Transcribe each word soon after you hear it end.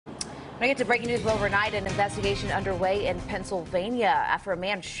When I get to breaking news overnight, an investigation underway in Pennsylvania after a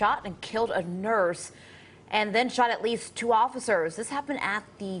man shot and killed a nurse and then shot at least 2 officers. This happened at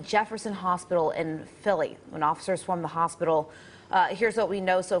the Jefferson Hospital in Philly. When officers swarmed the hospital, here's what we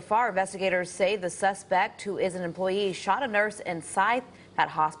know so far. Investigators say the suspect, who is an employee, shot a nurse inside that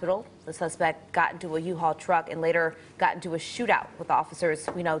hospital. The suspect got into a U-Haul truck and later got into a shootout with officers.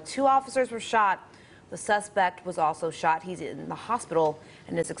 We know 2 officers were shot. The suspect was also shot. He's in the hospital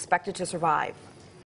and is expected to survive.